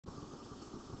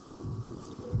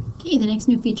Okay, the next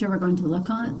new feature we're going to look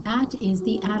at is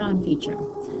the add-on feature.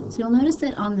 So you'll notice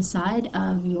that on the side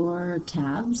of your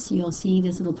tabs, you'll see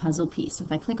this little puzzle piece.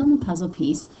 If I click on the puzzle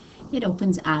piece, it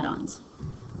opens add-ons.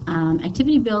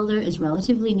 Activity Builder is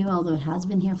relatively new, although it has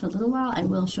been here for a little while. I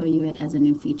will show you it as a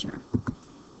new feature.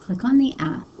 Click on the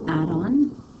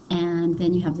add-on, and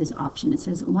then you have this option. It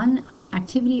says one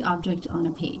activity object on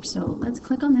a page. So let's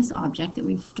click on this object that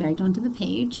we've dragged onto the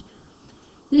page.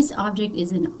 This object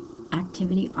is an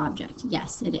activity object.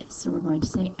 Yes, it is. So we're going to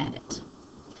say edit.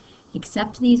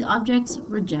 Accept these objects,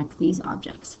 reject these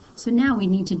objects. So now we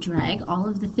need to drag all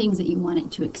of the things that you want it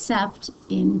to accept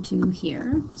into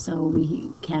here. So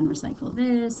we can recycle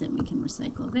this and we can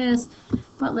recycle this,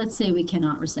 but let's say we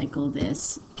cannot recycle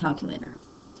this calculator.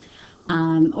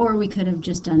 Or we could have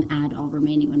just done add all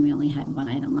remaining when we only had one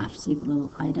item left. See the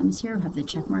little items here have the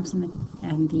check marks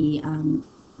and the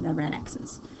red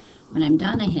X's. When I'm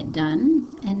done, I hit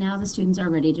done, and now the students are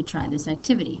ready to try this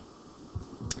activity.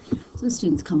 So the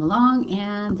students come along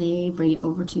and they bring it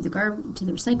over to the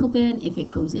recycle bin. If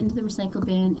it goes into the recycle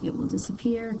bin, it will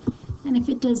disappear, and if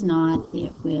it does not,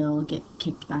 it will get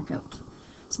kicked back out.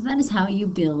 So that is how you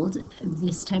build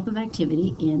this type of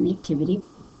activity in the Activity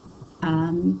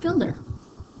Builder.